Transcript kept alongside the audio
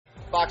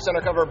Fox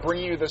Undercover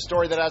bringing you the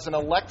story that has an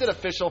elected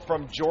official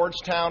from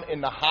Georgetown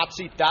in the hot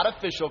seat. That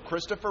official,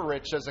 Christoper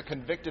Rich, says a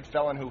convicted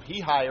felon who he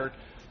hired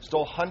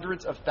stole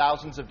hundreds of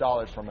thousands of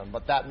dollars from him.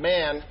 But that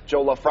man,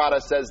 Joe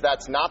Lafratta, says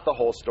that's not the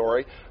whole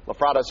story.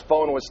 Lafratta's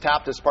phone was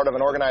tapped as part of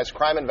an organized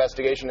crime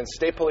investigation, and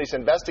state police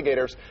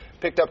investigators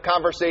picked up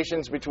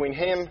conversations between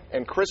him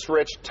and Chris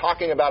Rich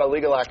talking about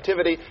illegal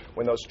activity.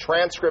 When those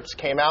transcripts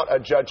came out, a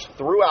judge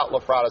threw out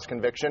Lafratta's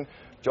conviction.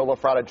 Joe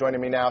Lafratta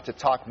joining me now to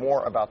talk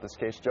more about this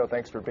case. Joe,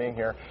 thanks for being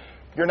here.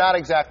 You're not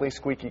exactly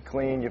squeaky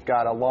clean. You've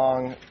got a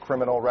long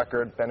criminal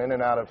record, been in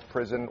and out of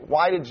prison.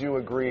 Why did you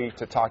agree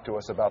to talk to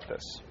us about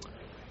this?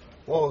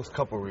 Well, there's a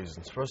couple of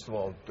reasons. First of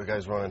all, the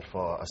guy's running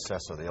for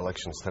assessor. The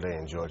election's today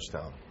in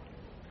Georgetown.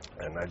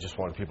 And I just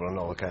wanted people to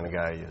know what kind of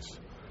guy he is.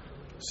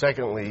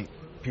 Secondly,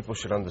 people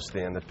should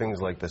understand that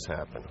things like this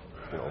happen.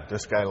 You know,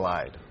 this guy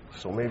lied.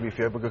 So maybe if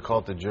you ever get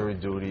called to jury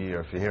duty or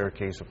if you hear a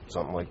case of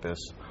something like this,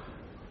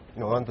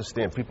 you know,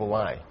 understand, people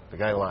lie. The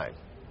guy lied.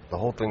 The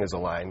whole thing is a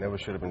lie. Never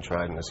should have been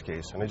tried in this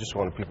case. And I just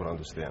wanted people to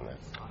understand that.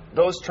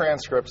 Those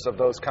transcripts of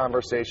those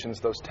conversations,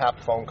 those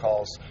tapped phone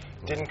calls,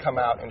 didn't come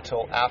out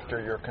until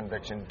after your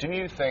conviction. Do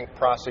you think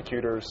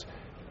prosecutors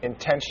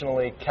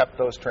intentionally kept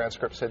those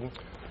transcripts hidden?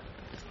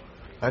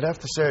 I'd have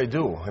to say I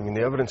do. I mean,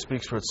 the evidence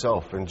speaks for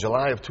itself. In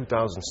July of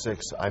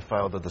 2006, I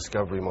filed a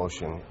discovery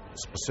motion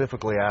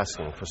specifically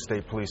asking for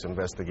state police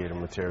investigative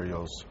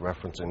materials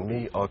referencing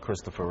me or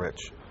Christoper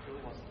Rich.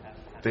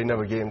 They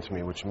never gave them to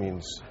me, which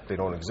means they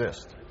don't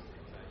exist.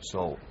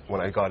 So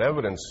when I got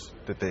evidence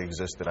that they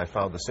existed, I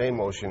filed the same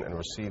motion and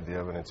received the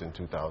evidence in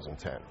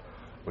 2010,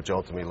 which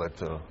ultimately led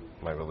to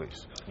my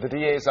release. The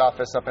DA's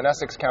office up in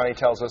Essex County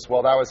tells us,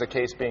 well, that was a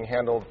case being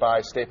handled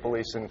by state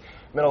police in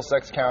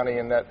Middlesex County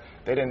and that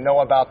they didn't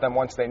know about them.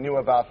 Once they knew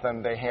about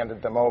them, they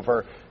handed them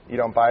over. You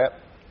don't buy it?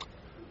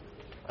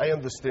 I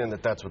understand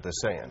that that's what they're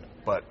saying,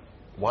 but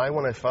why,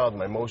 when I filed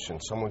my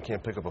motion, someone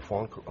can't pick up a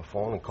phone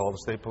and call the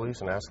state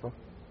police and ask them?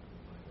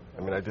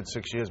 I mean, I did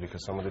 6 years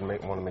because someone didn't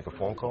want to make a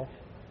phone call.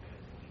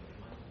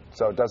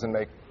 So it doesn't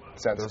make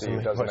sense to you?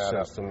 It doesn't make much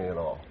sense to me at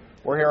all.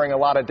 We're hearing a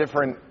lot of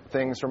different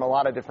things from a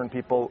lot of different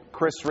people.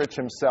 Chris Rich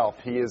himself,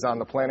 he is on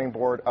the planning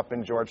board up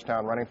in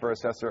Georgetown, running for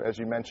assessor, as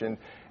you mentioned.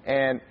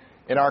 And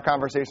in our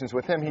conversations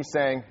with him, he's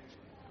saying,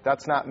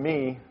 that's not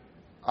me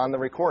on the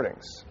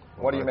recordings.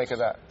 What do you make of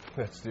that?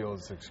 That's the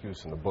oldest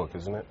excuse in the book,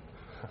 isn't it?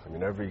 I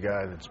mean, every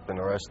guy that's been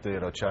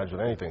arrested or charged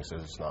with anything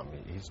says it's not me.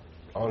 He's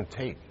on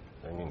tape.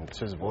 I mean, it's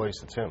his voice,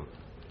 it's him.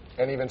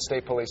 And even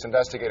state police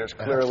investigators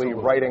clearly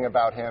writing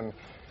about him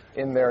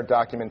in their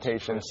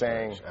documentation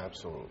saying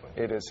absolutely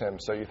it is him.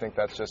 So you think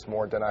that's just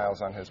more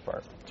denials on his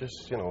part?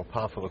 Just, you know,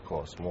 par for the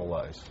course, more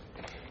lies.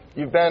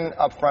 You've been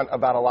upfront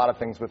about a lot of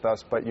things with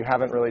us, but you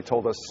haven't really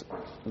told us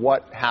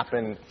what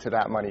happened to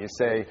that money. You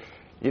say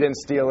you didn't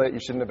steal it, you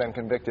shouldn't have been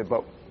convicted,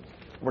 but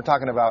we're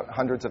talking about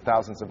hundreds of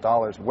thousands of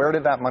dollars. Where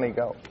did that money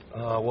go?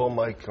 Well,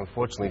 Mike,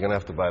 unfortunately, you're going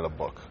to have to buy the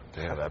book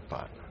to have that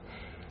part.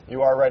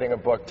 You are writing a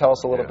book. Tell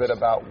us a little bit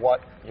about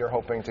what you're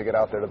hoping to get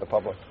out there to the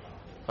public.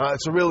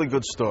 It's a really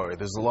good story.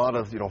 There's a lot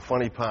of,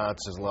 funny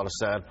parts, there's a lot of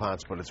sad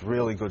parts, but it's a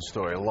really good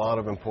story. A lot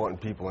of important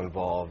people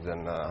involved,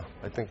 and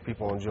I think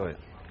people will enjoy it.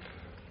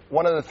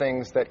 One of the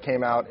things that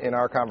came out in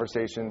our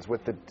conversations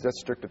with the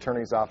district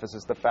attorney's office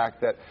is the fact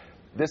that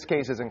this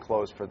case isn't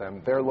closed for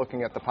them. They're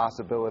looking at the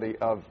possibility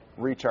of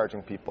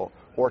recharging people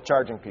or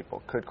charging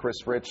people. Could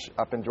Chris Rich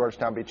up in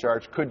Georgetown be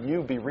charged? Could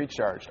you be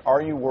recharged?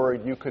 Are you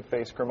worried you could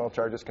face criminal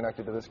charges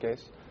connected to this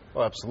case?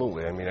 Well,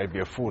 absolutely. I mean, I'd be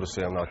a fool to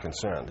say I'm not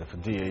concerned. If a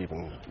DA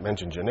even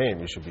mentioned your name,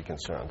 you should be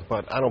concerned.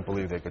 But I don't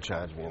believe they could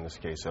charge me in this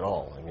case at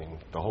all. I mean,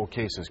 the whole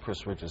case is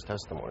Chris Rich's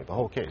testimony, the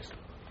whole case.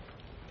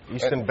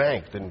 Eastern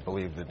Bank didn't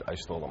believe that I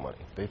stole the money.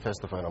 They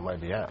testified on my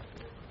behalf.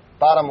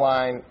 Bottom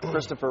line,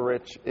 Christoper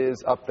Rich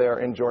is up there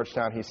in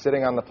Georgetown. He's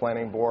sitting on the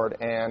planning board,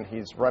 and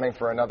he's running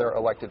for another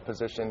elected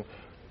position.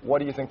 What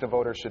do you think the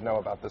voters should know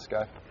about this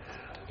guy?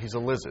 He's a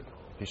lizard.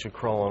 He should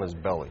crawl on his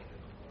belly.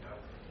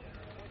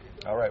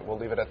 All right, we'll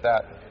leave it at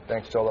that.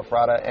 Thanks, Joe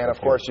Lafratta. And,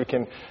 of course, you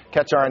can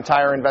catch our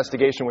entire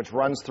investigation, which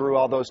runs through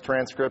all those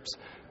transcripts.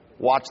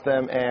 Watch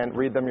them and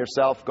read them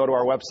yourself. Go to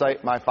our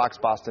website,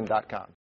 myfoxboston.com.